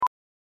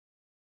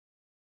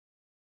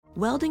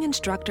Welding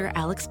instructor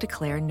Alex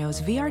DeClaire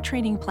knows VR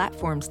training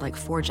platforms like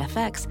Forge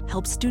FX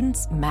help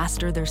students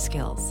master their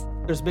skills.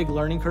 There's a big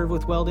learning curve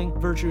with welding.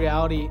 Virtual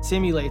reality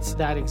simulates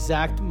that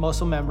exact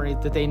muscle memory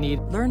that they need.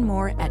 Learn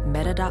more at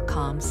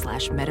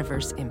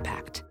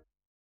meta.com/metaverseimpact.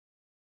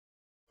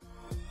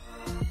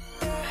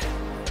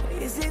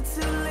 Is it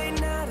too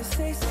late now to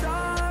say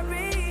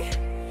sorry?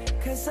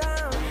 'Cause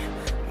I'm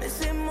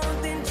missing more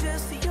than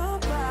just your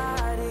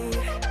body.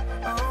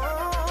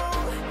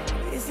 Oh,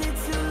 is it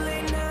too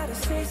late now to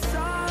say sorry?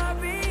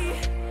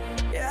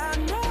 Yeah, I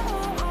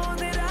know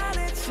that I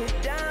let you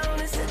down.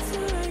 Is it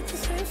too late to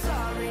say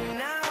sorry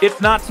now? It's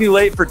not too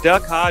late for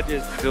Duck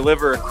Hodges to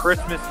deliver a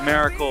Christmas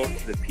miracle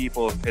to the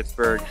people of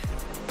Pittsburgh.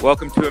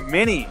 Welcome to a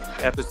mini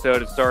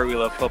episode of Sorry We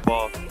Love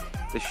Football,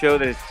 the show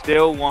that has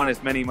still won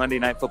as many Monday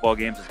Night Football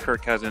games as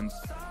Kirk Cousins.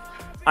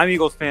 I'm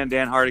Eagles fan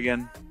Dan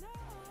Hardigan.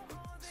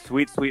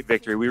 Sweet, sweet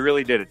victory. We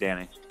really did it,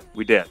 Danny.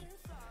 We did.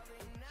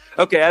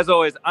 Okay, as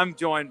always, I'm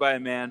joined by a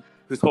man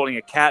who's holding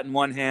a cat in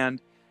one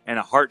hand and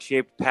a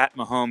heart-shaped Pat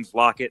Mahomes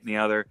locket in the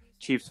other,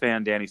 Chiefs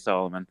fan Danny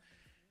Solomon.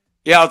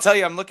 Yeah, I'll tell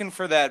you, I'm looking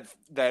for that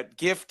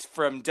gift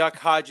from Duck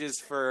Hodges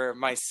for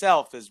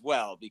myself as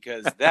well,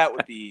 because that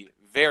would be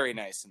very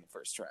nice in the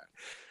first round.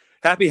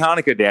 Happy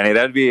Hanukkah, Danny.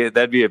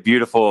 That'd be a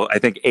beautiful. I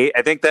think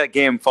that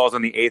game falls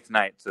on the 8th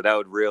night, so that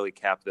would really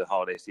cap the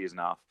holiday season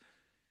off.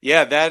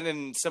 Yeah, that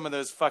and some of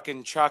those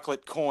fucking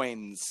chocolate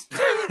coins.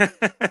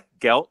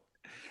 Gelt.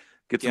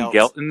 Get some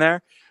gelt in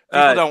there.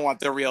 People don't want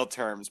the real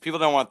terms. People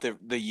don't want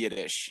the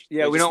Yiddish.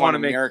 Yeah, we don't want to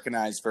make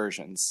Americanized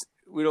versions.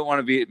 We don't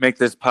want to make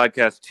this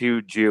podcast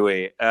too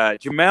Jewy.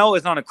 Jamel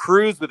is on a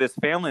cruise with his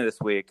family this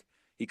week.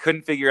 He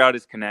couldn't figure out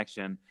his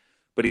connection,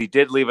 but he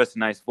did leave us a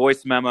nice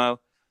voice memo.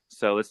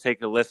 So let's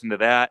take a listen to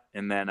that,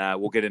 and then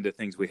we'll get into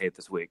things we hate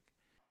this week.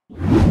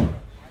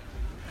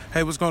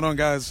 Hey, what's going on,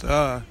 guys?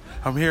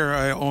 I'm here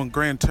on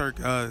Grand Turk,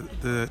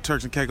 the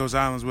Turks and Caicos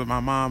Islands with my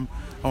mom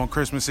on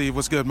Christmas Eve.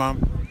 What's good,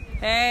 Mom?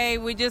 Hey,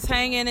 we just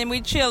hanging and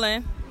we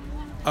chilling.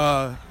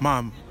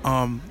 Mom,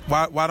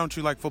 why don't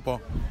you like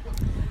football?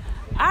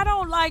 I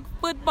don't like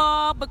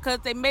football because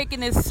they're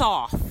making it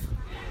soft.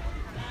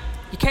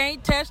 You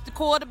can't touch the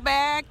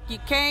quarterback. You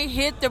can't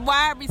hit the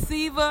wide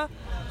receiver.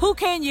 Who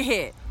can you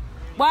hit?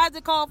 Why is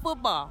it called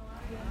football?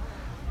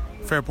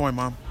 Fair point,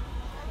 Mom.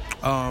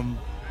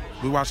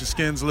 We watched the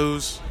Skins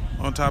lose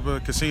on top of a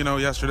casino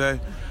yesterday.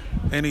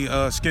 Any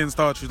Skins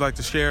thoughts you'd like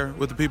to share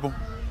with the people?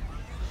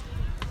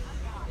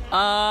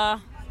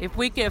 If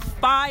we could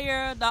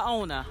fire the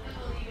owner,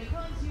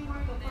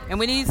 and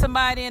we need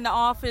somebody in the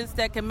office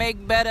that can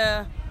make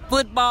better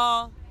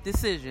football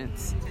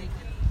decisions.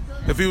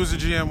 If he was the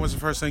GM, what's the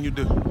first thing you'd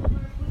do?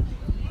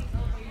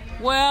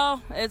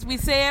 Well, as we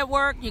say at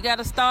work, you got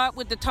to start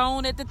with the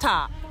tone at the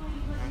top.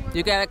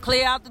 You got to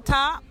clear out the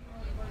top,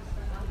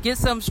 get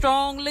some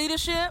strong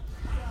leadership,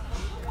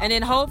 and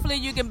then hopefully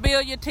you can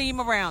build your team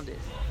around it.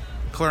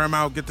 Clear them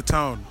out, get the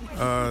tone.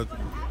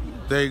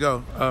 There you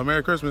go.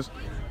 Merry Christmas.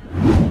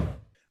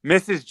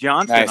 Mrs.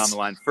 Johnson Nice. On the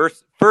line.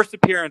 First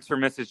appearance for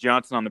Mrs.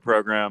 Johnson on the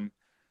program.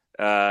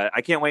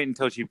 I can't wait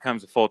until she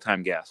becomes a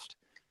full-time guest.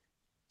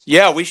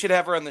 Yeah, we should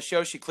have her on the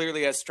show. She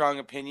clearly has strong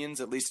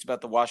opinions, at least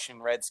about the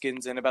Washington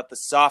Redskins and about the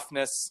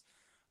softness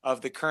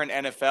of the current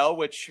NFL,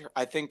 which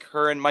I think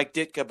her and Mike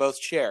Ditka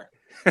both share.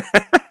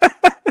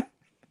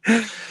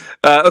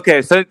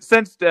 Okay, so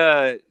since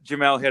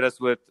Jamel hit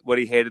us with what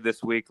he hated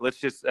this week, let's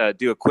just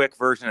do a quick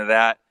version of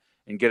that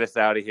and get us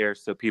out of here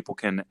so people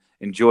can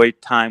enjoy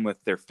time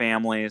with their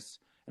families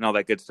and all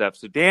that good stuff.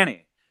 So,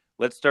 Danny,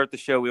 let's start the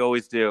show we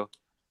always do.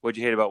 What'd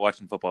you hate about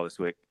watching football this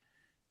week?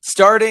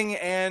 Starting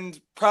and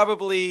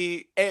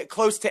probably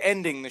close to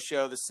ending the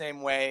show the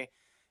same way.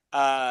 You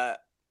know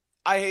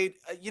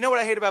what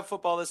I hate about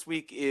football this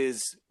week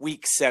is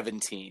week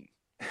 17.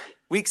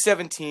 Week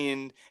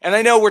 17, and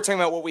I know we're talking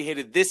about what we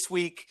hated this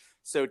week,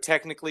 so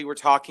technically we're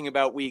talking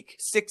about week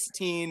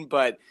 16,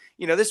 but,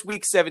 you know, this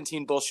week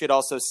 17 bullshit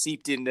also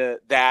seeped into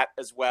that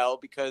as well,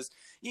 because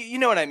you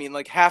know what I mean?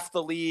 Like, half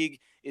the league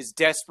is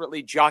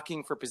desperately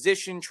jockeying for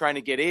position, trying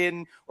to get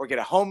in or get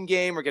a home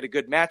game or get a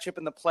good matchup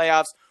in the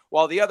playoffs,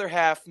 while the other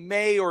half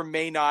may or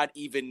may not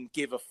even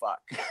give a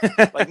fuck.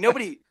 Like,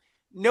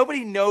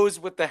 nobody knows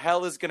what the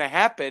hell is going to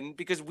happen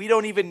because we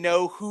don't even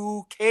know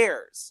who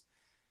cares.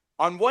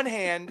 On one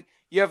hand,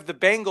 you have the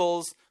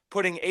Bengals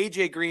putting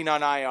A.J. Green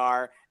on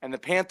IR and the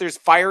Panthers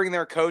firing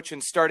their coach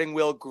and starting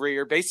Will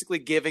Grier, basically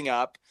giving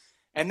up.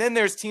 And then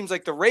there's teams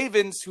like the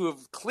Ravens who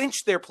have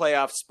clinched their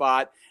playoff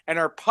spot and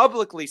are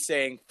publicly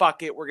saying,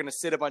 fuck it, we're going to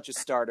sit a bunch of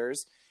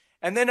starters.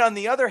 And then on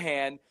the other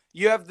hand,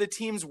 you have the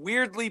teams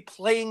weirdly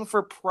playing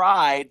for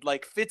pride,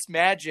 like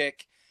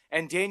Fitzmagic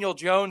and Daniel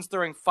Jones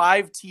throwing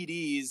 5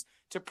 TDs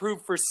to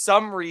prove for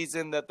some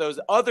reason that those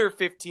other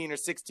 15 or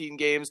 16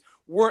 games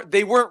weren't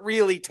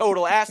really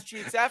total ass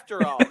cheeks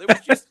after all.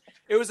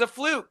 It was a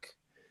fluke.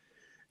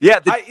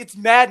 Yeah, it's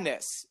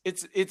madness.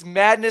 It's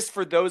madness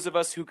for those of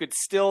us who could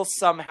still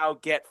somehow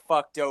get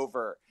fucked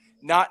over,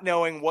 not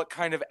knowing what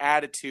kind of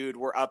attitude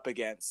we're up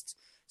against.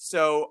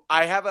 So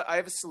I have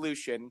a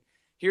solution.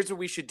 Here's what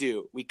we should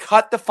do. We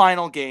cut the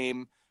final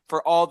game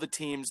for all the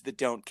teams that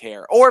don't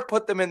care, or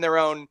put them in their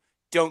own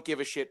don't give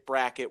a shit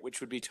bracket, which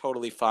would be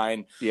totally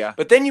fine. Yeah.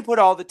 But then you put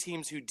all the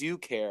teams who do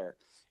care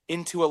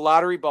into a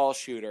lottery ball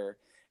shooter,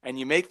 and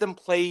you make them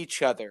play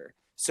each other,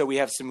 so we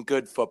have some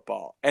good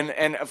football.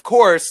 And of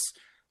course,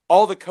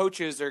 all the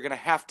coaches are going to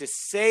have to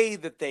say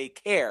that they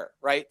care,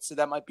 right? So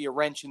that might be a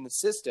wrench in the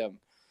system.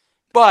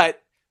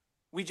 But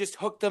we just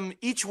hook them,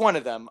 each one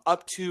of them,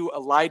 up to a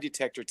lie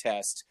detector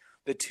test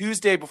the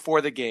Tuesday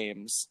before the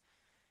games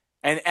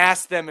and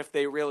ask them if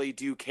they really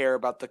do care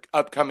about the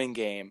upcoming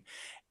game.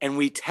 And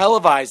we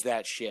televise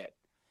that shit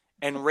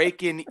and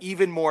rake in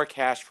even more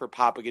cash for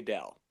Papa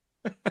Goodell.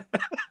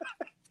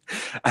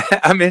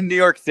 I'm in New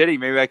York City.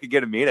 Maybe I could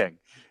get a meeting.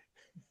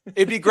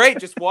 It'd be great.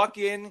 Just walk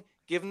in,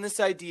 give him this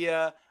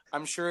idea.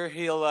 I'm sure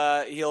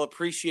he'll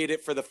appreciate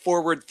it for the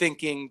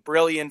forward-thinking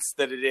brilliance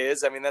that it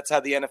is. I mean, that's how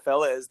the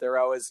NFL is. They're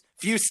always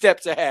a few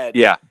steps ahead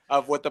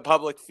of what the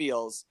public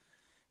feels.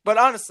 But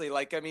honestly,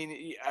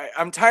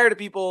 I'm tired of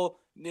people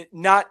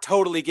not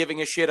totally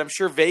giving a shit. I'm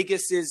sure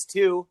Vegas is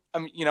too.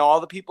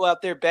 All the people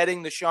out there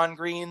betting, the Sean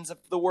Greens of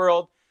the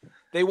world,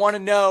 they want to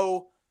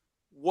know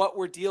what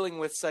we're dealing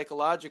with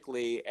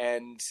psychologically.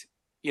 And,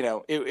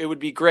 it would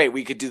be great.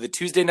 We could do the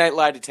Tuesday night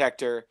lie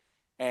detector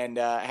and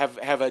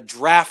have a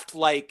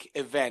draft-like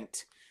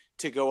event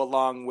to go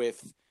along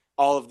with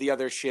all of the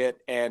other shit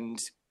and,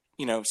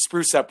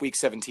 spruce up Week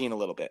 17 a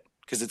little bit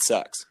because it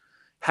sucks.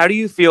 How do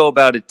you feel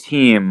about a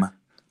team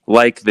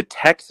like the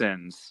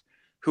Texans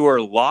who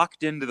are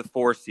locked into the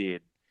 4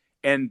 seed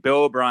and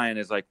Bill O'Brien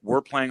is like,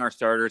 we're playing our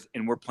starters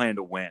and we're playing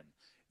to win?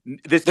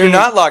 They're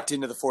not locked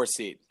into the 4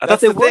 seed. I thought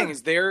That's they the thing were.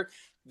 is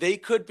they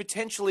could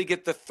potentially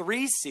get the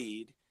 3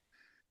 seed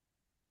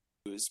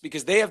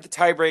because they have the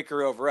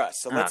tiebreaker over us.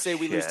 So let's say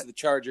we lose to the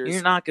Chargers.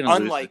 You're not going to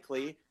lose.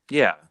 Unlikely.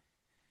 Yeah.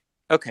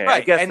 Okay.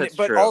 Right. I guess that's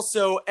but true.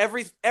 also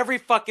every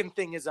fucking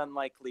thing is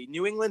unlikely.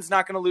 New England's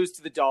not going to lose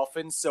to the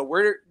Dolphins, so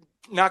we're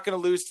not going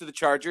to lose to the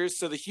Chargers.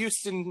 So the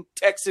Houston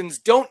Texans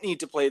don't need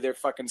to play their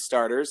fucking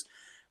starters,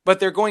 but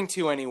they're going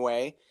to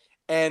anyway.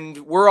 And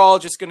we're all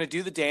just going to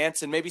do the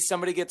dance, and maybe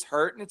somebody gets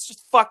hurt, and it's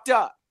just fucked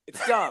up.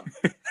 It's dumb.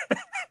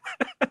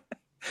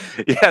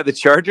 Yeah, the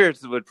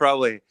Chargers would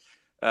probably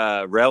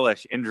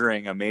relish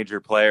injuring a major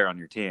player on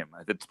your team.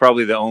 That's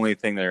probably the only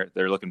thing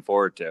they're looking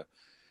forward to.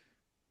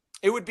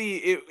 It would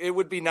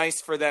be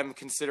nice for them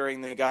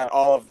considering they got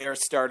all of their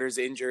starters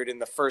injured in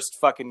the first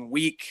fucking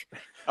week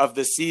of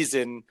the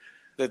season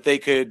that they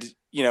could,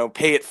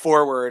 pay it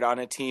forward on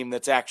a team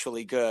that's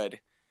actually good.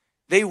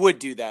 They would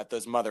do that,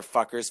 those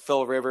motherfuckers.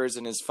 Phil Rivers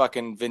and his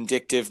fucking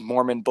vindictive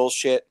Mormon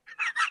bullshit.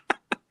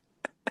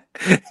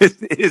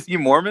 Is he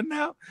Mormon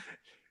now?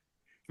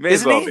 May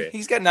as Isn't well he? be.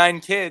 He's got 9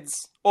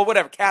 kids. Well,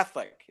 whatever.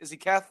 Catholic. Is he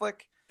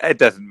Catholic? It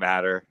doesn't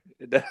matter.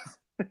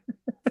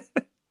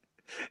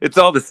 It's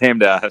all the same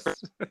to us.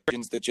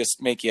 That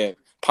just make you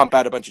pump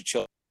out a bunch of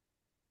children.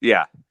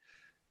 Yeah.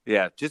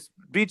 Yeah. Just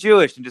be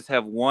Jewish and just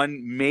have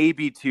 1,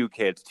 maybe 2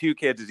 kids. 2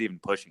 kids is even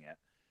pushing it.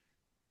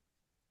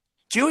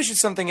 Jewish is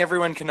something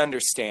everyone can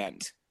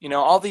understand.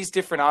 All these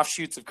different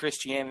offshoots of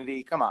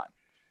Christianity. Come on.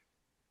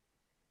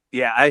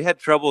 Yeah, I had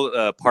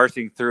trouble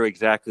parsing through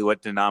exactly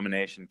what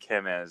denomination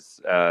Kim is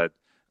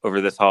over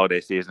this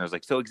holiday season. I was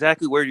like, so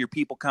exactly where do your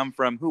people come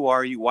from? Who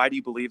are you? Why do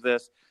you believe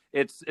this?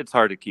 It's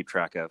hard to keep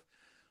track of.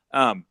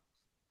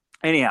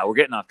 Anyhow, we're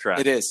getting off track.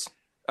 It is.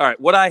 All right.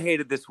 What I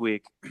hated this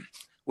week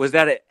was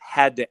that it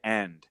had to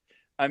end.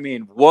 I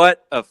mean,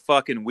 what a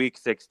fucking Week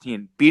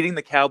 16. Beating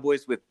the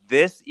Cowboys with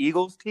this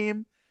Eagles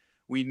team.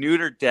 We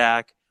neutered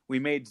Dak. We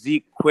made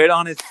Zeke quit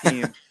on his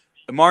team.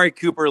 Amari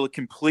Cooper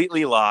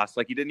completely lost.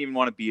 Like he didn't even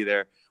want to be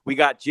there. We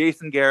got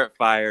Jason Garrett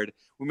fired.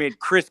 We made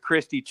Chris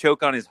Christie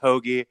choke on his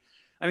hoagie.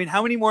 I mean,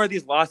 how many more of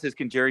these losses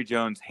can Jerry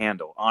Jones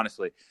handle?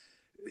 Honestly,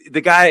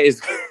 the guy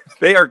is,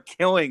 they are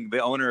killing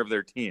the owner of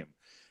their team.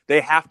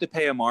 They have to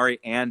pay Amari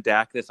and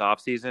Dak this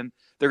offseason.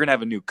 They're going to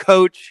have a new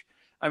coach.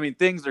 I mean,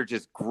 things are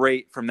just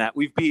great from that.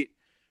 We've beat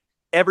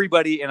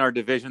everybody in our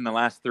division the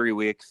last 3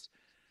 weeks.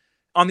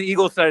 On the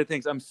Eagles side of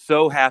things, I'm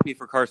so happy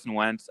for Carson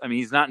Wentz. I mean,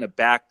 he's not in a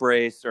back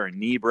brace or a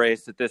knee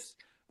brace at this,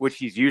 which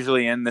he's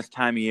usually in this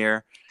time of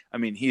year. I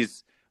mean,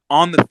 he's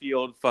on the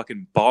field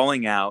fucking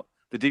balling out.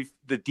 The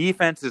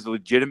defense is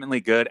legitimately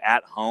good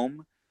at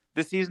home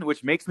this season,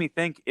 which makes me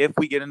think if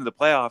we get into the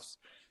playoffs,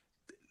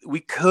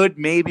 we could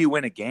maybe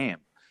win a game.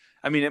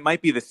 I mean, it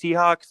might be the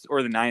Seahawks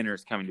or the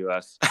Niners coming to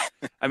us.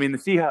 I mean, the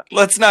Seahawks.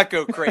 Let's not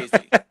go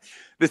crazy.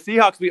 The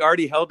Seahawks, we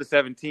already held to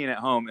 17 at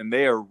home, and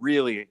they are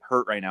really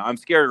hurt right now. I'm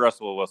scared of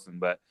Russell Wilson,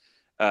 but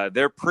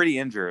they're pretty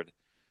injured.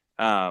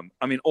 I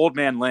mean, Old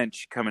Man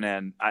Lynch coming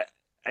in.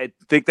 I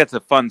think that's a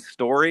fun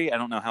story. I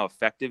don't know how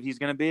effective he's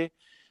going to be.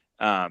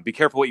 Be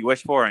careful what you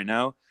wish for, I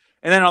know.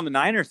 And then on the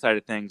Niners side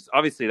of things,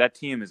 obviously that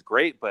team is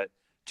great, but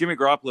Jimmy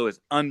Garoppolo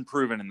is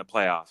unproven in the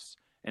playoffs.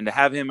 And to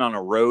have him on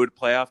a road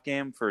playoff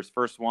game for his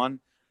first one,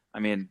 I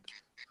mean,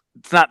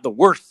 it's not the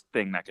worst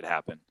thing that could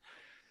happen.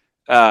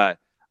 I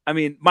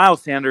mean,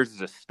 Miles Sanders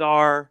is a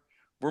star.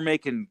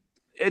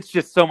 It's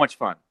just so much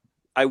fun.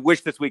 I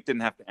wish this week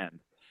didn't have to end.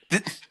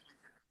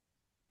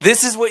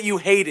 This is what you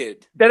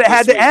hated. That it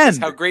had to end.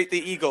 How great the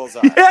Eagles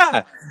are.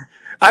 Yeah.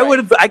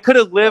 Right. I could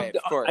have lived. Right,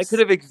 of course. I could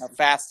have. How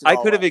fast it I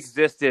all could have was.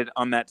 existed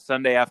on that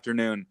Sunday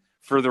afternoon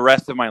for the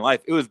rest of my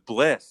life. It was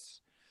bliss.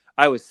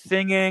 I was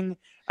singing.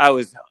 I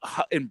was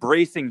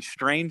embracing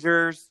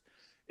strangers.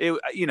 It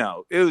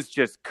was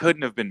just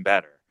couldn't have been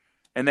better.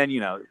 And then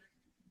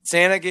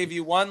Santa gave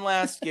you one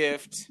last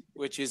gift,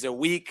 which is a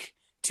week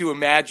to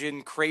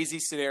imagine crazy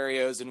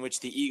scenarios in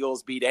which the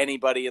Eagles beat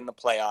anybody in the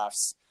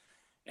playoffs.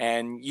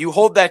 And you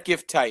hold that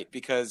gift tight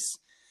because,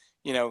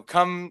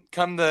 come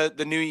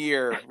the new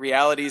year,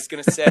 reality is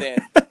going to set in.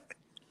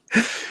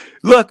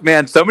 Look,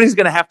 man, somebody's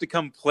going to have to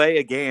come play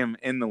a game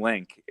in the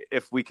Link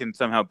if we can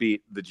somehow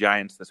beat the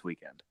Giants this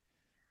weekend.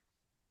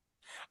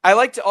 I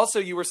like to also,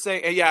 you were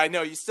saying, yeah, I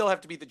know you still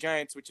have to beat the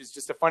Giants, which is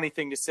just a funny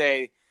thing to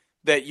say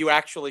that you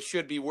actually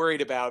should be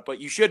worried about, but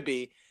you should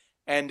be.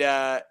 And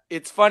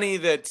it's funny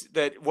that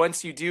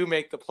once you do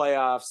make the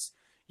playoffs,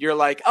 you're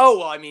like, oh,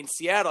 well, I mean,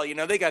 Seattle,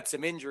 they got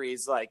some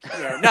injuries, like,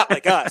 not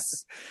like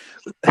us.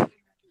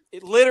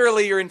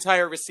 Literally, your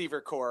entire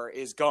receiver core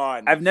is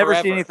gone. I've never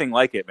forever. seen anything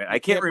like it, man. I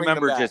can't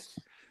remember just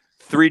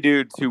 3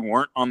 dudes who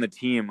weren't on the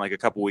team like a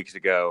couple weeks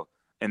ago,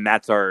 and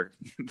that's our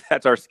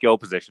skill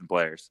position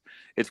players.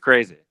 It's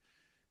crazy.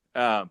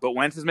 But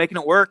Wentz is making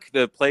it work.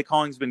 The play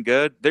calling's been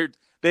good.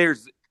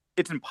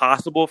 It's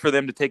impossible for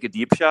them to take a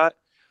deep shot.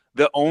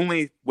 The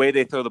only way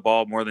they throw the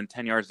ball more than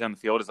 10 yards down the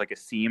field is like a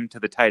seam to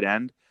the tight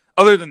end.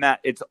 Other than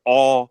that, it's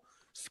all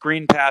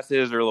screen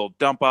passes or little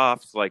dump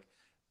offs. Like,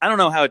 I don't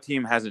know how a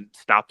team hasn't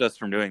stopped us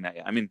from doing that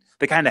yet. I mean,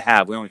 they kind of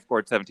have. We only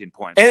scored 17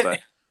 points.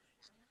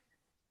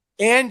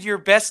 And your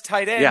best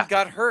tight end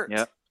got hurt.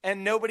 Yep.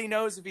 And nobody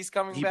knows if he's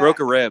coming back. He broke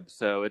a rib,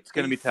 so it's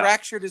going to be tough. He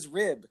fractured his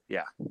rib.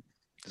 Yeah.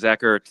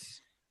 Zach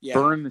Ertz. Yeah.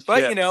 Burn the but,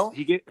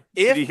 ship.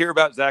 Did you hear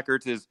about Zach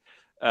Ertz's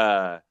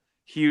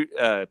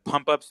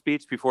pump-up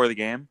speech before the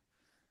game?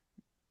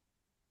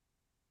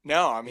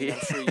 No, I mean, I'm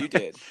sure you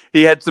did.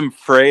 He had some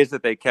phrase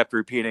that they kept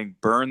repeating,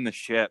 burn the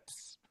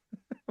ships,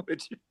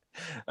 which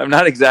I'm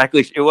not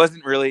exactly – it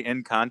wasn't really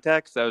in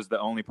context. That was the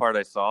only part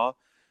I saw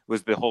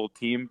was the whole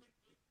team.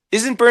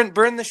 Isn't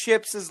burn the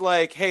ships is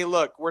like, hey,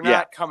 look, we're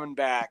not coming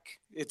back.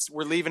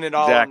 We're leaving it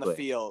all on the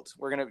field.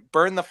 We're going to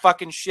burn the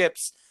fucking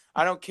ships.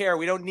 I don't care.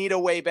 We don't need a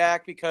way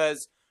back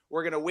because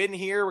we're going to win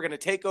here. We're going to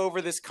take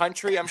over this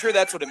country. I'm sure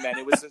that's what it meant.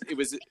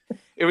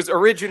 It was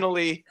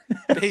originally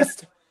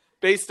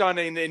based on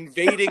an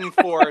invading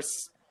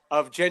force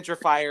of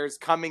gentrifiers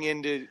coming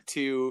in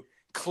to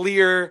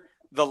clear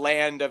the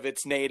land of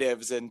its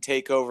natives and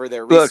take over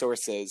their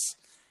resources.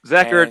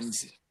 Zach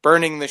Ertz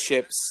burning the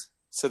ships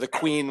so the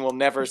queen will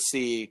never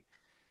see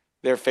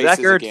their faces Zach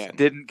Ertz again.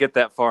 Didn't get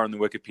that far in the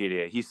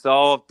Wikipedia. He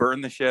saw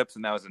burn the ships,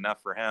 and that was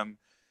enough for him.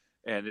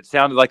 And it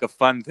sounded like a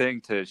fun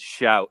thing to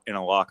shout in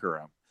a locker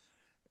room.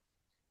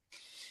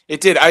 It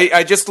did.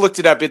 I just looked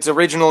it up. It's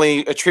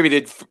originally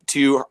attributed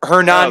to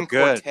Hernan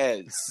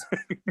Cortez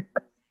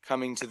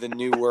coming to the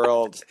New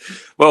World.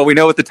 Well, we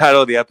know what the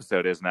title of the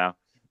episode is now.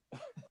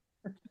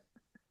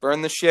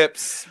 Burn the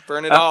ships.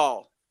 Burn it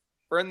all.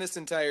 Burn this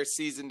entire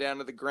season down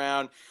to the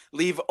ground.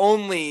 Leave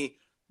only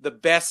the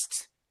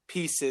best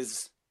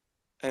pieces.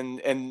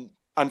 And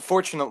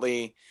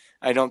unfortunately,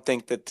 I don't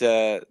think that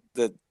the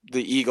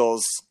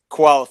Eagles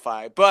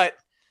qualify. But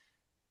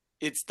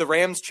it's the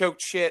Rams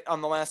choked shit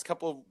on the last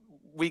couple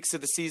weeks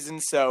of the season,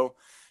 so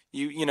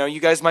you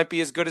guys might be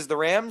as good as the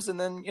Rams, and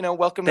then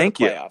welcome to the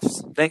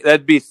playoffs.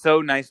 That'd be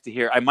so nice to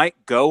hear. I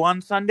might go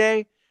on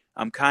Sunday.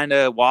 I'm kind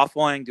of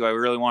waffling. Do I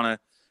really want to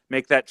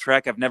make that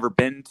trek? I've never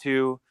been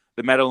to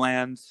the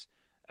Meadowlands.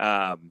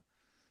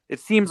 It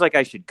seems like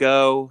I should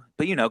go,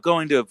 but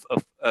going to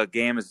a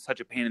game is such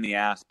a pain in the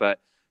ass. But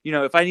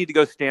if I need to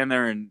go stand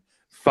there in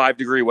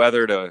 5-degree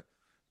weather to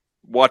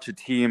watch a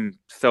team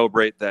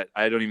celebrate that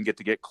I don't even get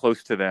to get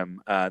close to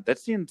them, that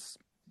seems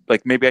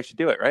like maybe I should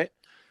do it, right?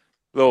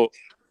 Well,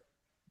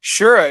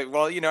 sure.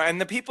 Well, and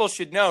the people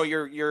should know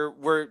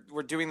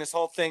we're doing this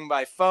whole thing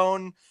by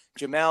phone.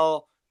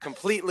 Jamel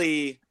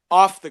completely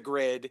off the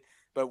grid,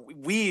 but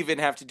we even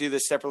have to do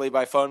this separately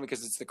by phone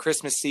because it's the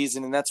Christmas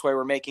season, and that's why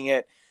we're making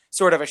it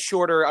sort of a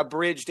shorter,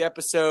 abridged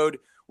episode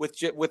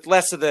with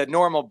less of the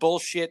normal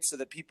bullshit, so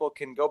that people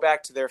can go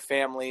back to their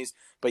families.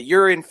 But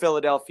you're in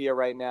Philadelphia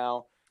right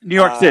now, New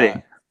York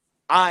City.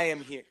 I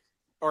am here.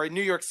 Or in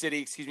New York City,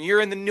 excuse me. You're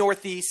in the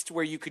Northeast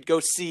where you could go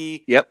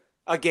see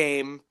a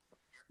game,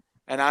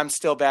 and I'm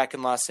still back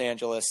in Los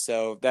Angeles.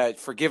 So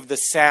forgive the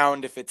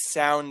sound if it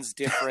sounds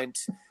different.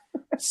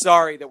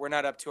 Sorry that we're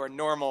not up to our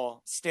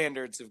normal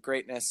standards of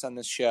greatness on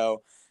this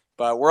show,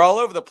 but we're all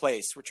over the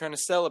place. We're trying to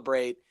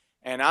celebrate,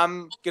 and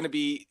I'm going to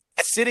be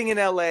sitting in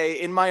LA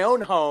in my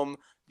own home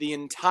the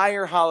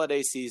entire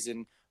holiday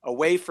season,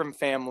 away from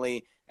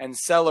family, and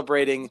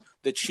celebrating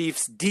the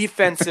Chiefs'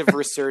 defensive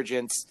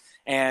resurgence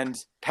and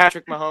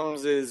Patrick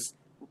Mahomes'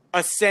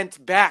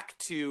 ascent back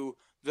to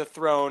the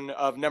throne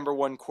of number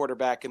one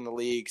quarterback in the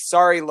league.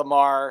 Sorry,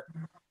 Lamar.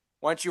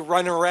 Why don't you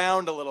run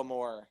around a little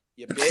more,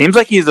 you bitch? Seems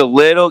like he's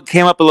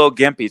came up a little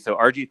gimpy, so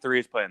RG3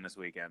 is playing this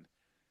weekend.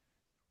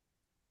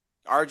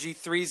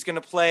 RG3 is going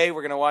to play.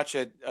 We're going to watch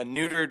a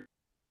neutered.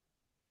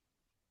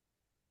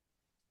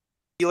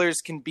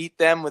 Steelers can beat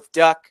them with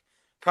Duck.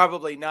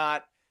 Probably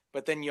not.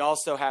 But then you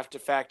also have to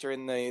factor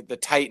in the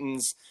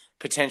Titans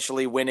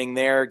potentially winning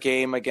their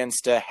game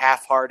against a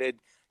half-hearted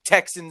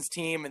Texans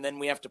team. And then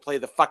we have to play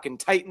the fucking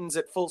Titans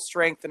at full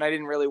strength. And I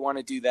didn't really want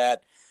to do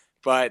that.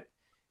 But,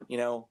 you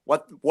know,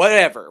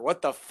 whatever.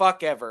 What the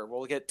fuck ever.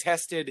 We'll get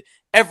tested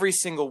every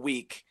single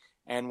week.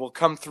 And we'll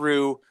come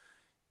through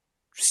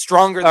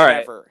stronger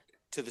than ever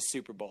to the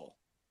Super Bowl.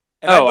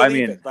 And I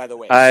believe it, by the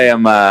way.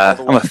 I'm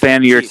a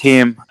fan of your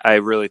team. I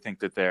really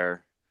think that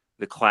they're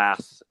the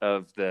class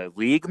of the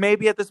league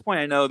maybe at this point.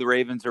 I know the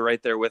Ravens are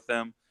right there with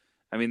them.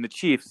 I mean, the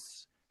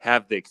Chiefs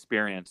have the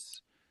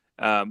experience.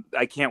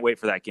 I can't wait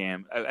for that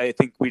game. I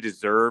think we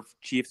deserve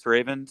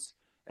Chiefs-Ravens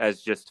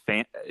as just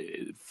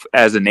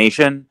as a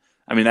nation.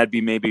 I mean, that'd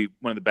be maybe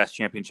one of the best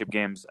championship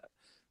games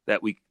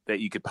that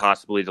you could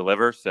possibly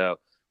deliver. So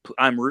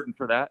I'm rooting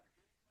for that.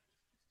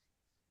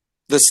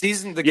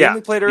 The game we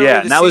played earlier.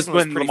 Yeah, and that was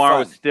when Lamar fun.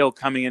 was still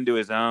coming into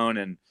his own,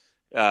 and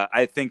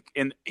I think,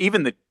 and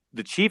even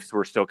the Chiefs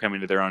were still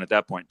coming to their own at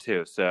that point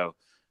too. So,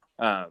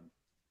 and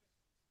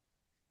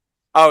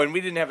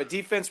we didn't have a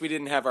defense. We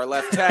didn't have our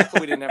left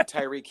tackle. We didn't have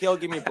Tyreek Hill.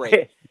 Give me a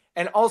break.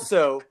 And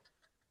also,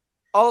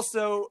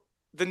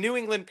 the New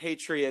England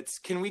Patriots.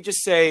 Can we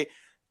just say?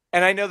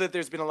 And I know that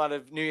there's been a lot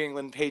of New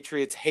England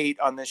Patriots hate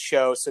on this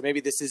show, so maybe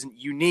this isn't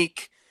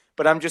unique.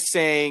 But I'm just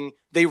saying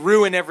they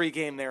ruin every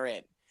game they're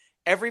in.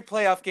 Every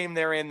playoff game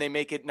they're in, they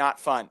make it not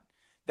fun.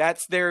 That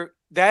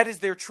is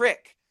their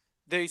trick.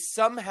 They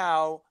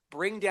somehow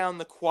bring down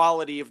the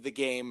quality of the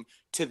game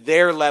to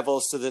their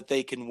level so that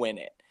they can win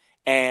it.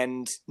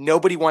 And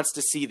nobody wants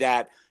to see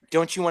that.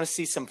 Don't you want to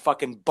see some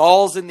fucking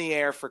balls in the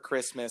air for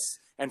Christmas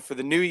and for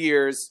the New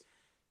Year's?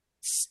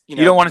 You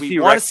don't want to see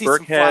Rex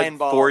Burkhead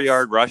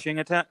 4-yard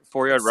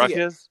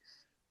rushes?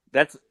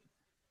 That's...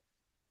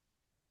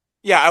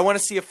 Yeah, I want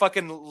to see a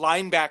fucking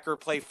linebacker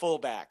play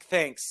fullback.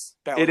 Thanks,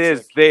 Belichick. It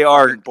is. They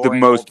are the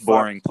most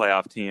boring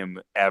playoff team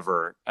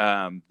ever.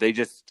 They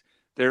just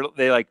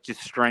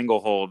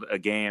stranglehold a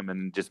game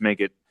and just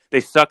make it.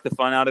 They suck the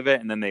fun out of it,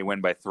 and then they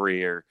win by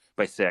 3 or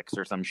by 6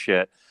 or some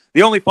shit.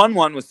 The only fun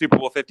one was Super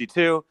Bowl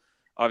 52,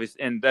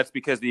 obviously, and that's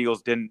because the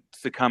Eagles didn't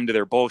succumb to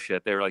their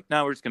bullshit. They were like,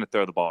 no, we're just going to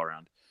throw the ball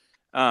around.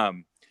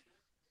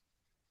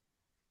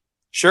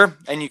 Sure,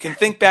 and you can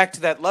think back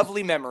to that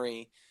lovely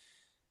memory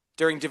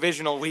during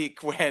divisional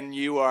week when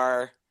you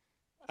are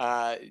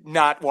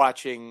not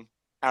watching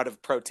out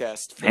of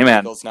protest for the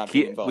Eagles not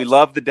being involved. We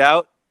love the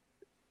doubt.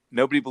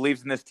 Nobody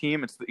believes in this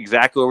team. It's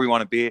exactly where we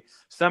want to be.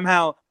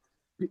 Somehow,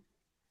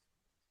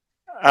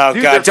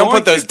 God, don't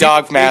put those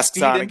dog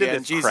masks on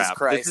again. Jesus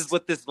Christ. This is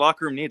what this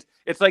locker room needs.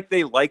 It's like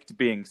they liked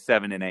being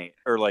 7-8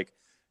 or like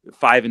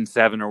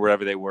 5-7 or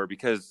whatever they were,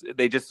 because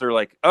they just are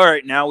like, all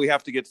right, now we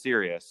have to get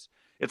serious.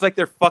 It's like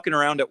they're fucking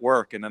around at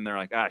work, and then they're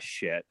like,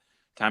 shit,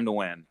 time to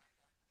win.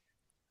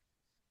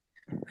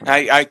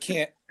 I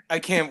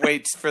can't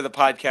wait for the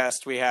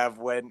podcast we have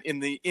when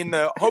in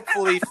the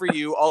hopefully for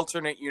you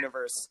alternate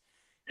universe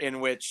in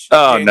which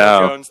Daniel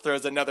Jones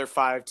throws another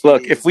 5 TDs.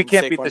 Look, if we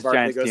can't beat Saquon this Barkley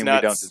Giants team,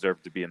 nuts. we don't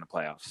deserve to be in the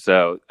playoffs.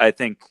 So I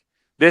think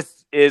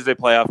this is a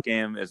playoff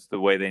game. Is the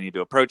way they need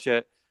to approach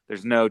it.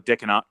 There's no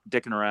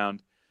dicking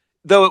around.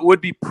 Though it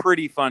would be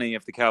pretty funny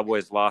if the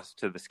Cowboys lost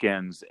to the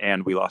Skins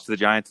and we lost to the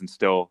Giants and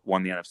still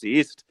won the NFC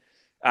East.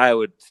 I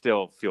would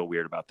still feel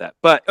weird about that.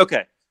 But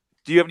okay.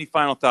 Do you have any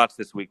final thoughts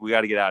this week? We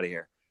got to get out of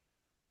here.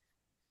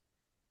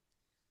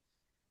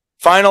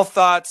 Final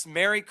thoughts.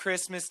 Merry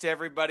Christmas to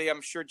everybody.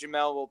 I'm sure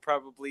Jamel will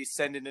probably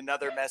send in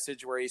another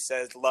message where he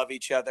says love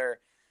each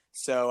other.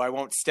 So I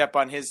won't step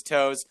on his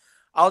toes.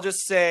 I'll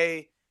just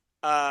say,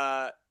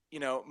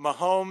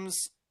 Mahomes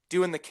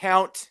doing the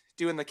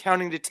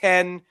counting to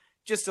 10.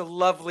 Just a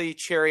lovely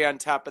cherry on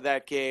top of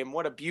that game.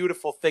 What a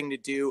beautiful thing to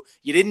do.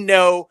 You didn't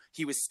know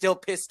he was still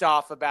pissed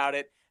off about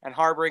it and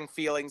harboring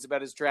feelings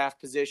about his draft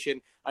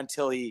position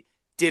until he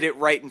did it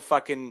right in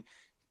fucking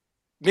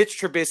Mitch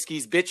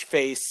Trubisky's bitch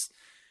face.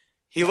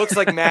 He looks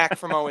like Mac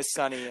from Always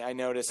Sunny, I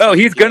noticed. Oh,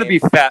 he's going to be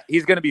fat.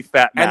 He's going to be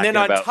fat Mac and then in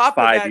on about top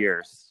 5 of that,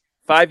 years.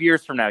 5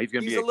 years from now, he's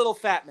going to be a little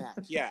fat Mac.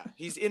 Yeah,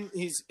 he's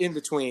in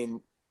between.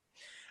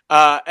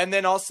 And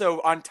then also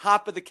on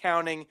top of the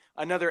counting,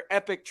 another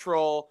epic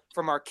troll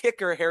from our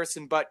kicker,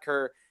 Harrison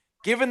Butker,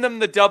 giving them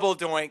the double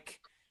doink,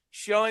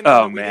 showing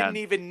them we didn't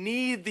even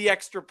need the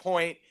extra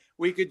point.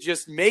 We could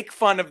just make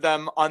fun of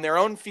them on their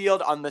own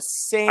field on the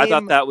same. I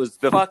thought that was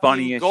the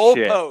funniest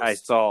shit I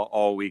saw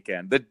all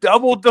weekend. The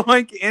double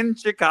doink in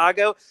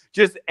Chicago,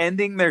 just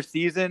ending their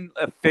season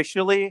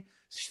officially.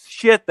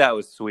 Shit, that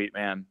was sweet,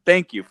 man.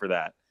 Thank you for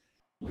that.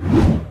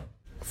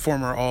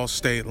 Former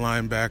All-State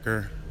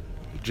linebacker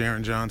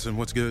Jaron Johnson,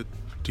 what's good?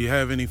 Do you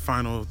have any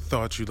final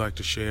thoughts you'd like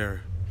to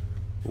share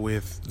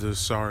with the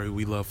Sorry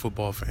We Love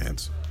Football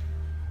fans?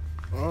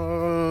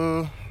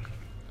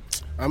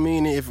 I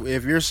mean, if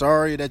you're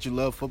sorry that you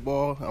love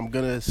football, I'm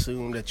going to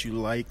assume that you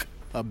like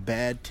a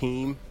bad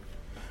team.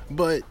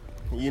 But,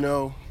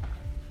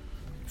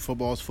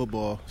 football's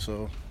football.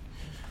 So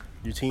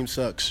Your team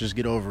sucks. Just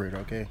get over it,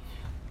 okay?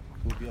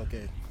 We'll be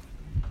okay.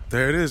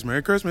 There it is.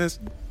 Merry Christmas.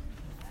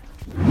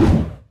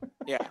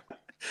 Yeah.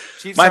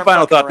 Chiefs My aren't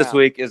final fucking thought this around.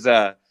 week is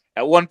at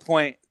one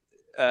point,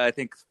 I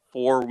think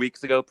 4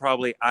 weeks ago,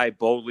 probably, I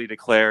boldly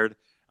declared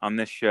on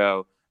this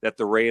show that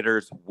the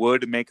Raiders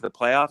would make the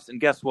playoffs.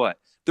 And guess what?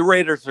 The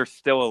Raiders are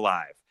still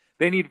alive.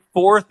 They need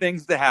 4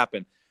 things to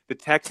happen. The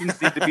Texans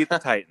need to beat the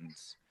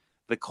Titans.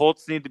 The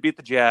Colts need to beat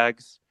the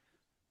Jags.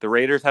 The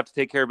Raiders have to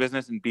take care of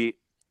business and beat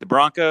the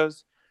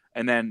Broncos.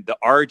 And then the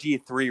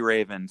RG3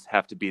 Ravens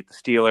have to beat the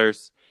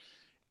Steelers.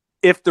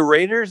 If the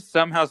Raiders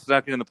somehow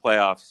snuck in the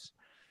playoffs,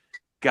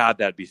 God,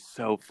 that'd be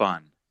so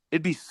fun.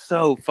 It'd be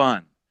so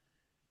fun.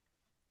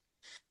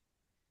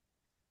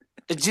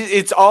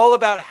 It's all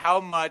about how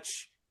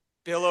much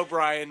Bill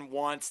O'Brien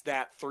wants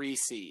that 3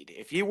 seed.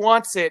 If he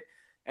wants it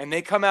and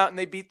they come out and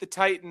they beat the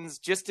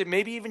Titans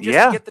maybe even to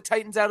get the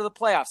Titans out of the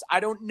playoffs. I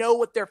don't know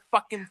what they're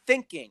fucking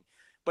thinking.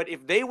 But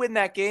if they win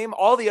that game,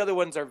 all the other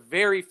ones are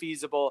very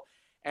feasible.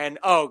 And,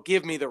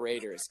 give me the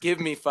Raiders. Give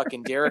me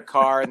fucking Derek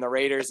Carr and the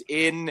Raiders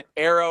in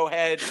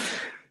Arrowhead.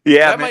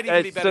 Yeah, that might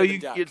even be better than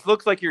Duck. It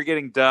looks like you're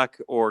getting Duck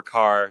or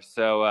Carr.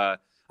 So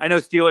I know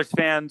Steelers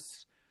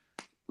fans,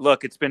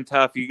 look, it's been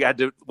tough. You had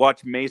to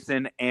watch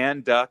Mason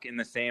and Duck in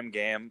the same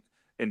game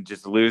and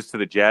just lose to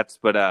the Jets.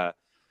 But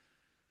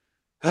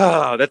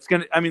that's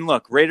going to – I mean,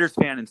 look, Raiders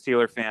fan and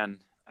Steeler fan,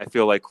 I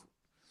feel like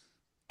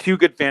 2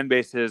 good fan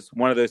bases.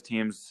 One of those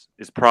teams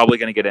is probably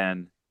going to get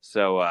in.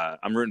 So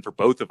I'm rooting for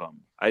both of them.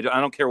 I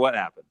don't care what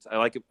happens. I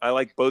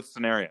like both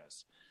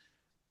scenarios.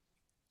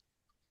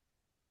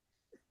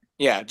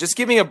 Yeah, just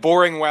give me a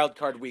boring wild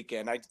card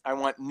weekend. I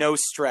want no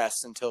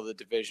stress until the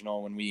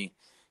divisional when we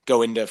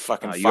go into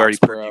fucking you already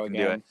proved Foxborough you can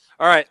again. do it.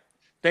 All right.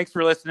 Thanks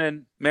for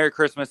listening. Merry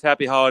Christmas,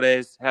 Happy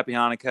Holidays, Happy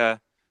Hanukkah,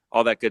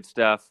 all that good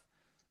stuff.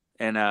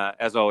 And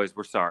as always,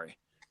 we're sorry.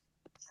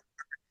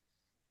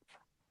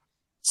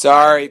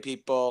 Sorry,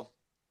 people.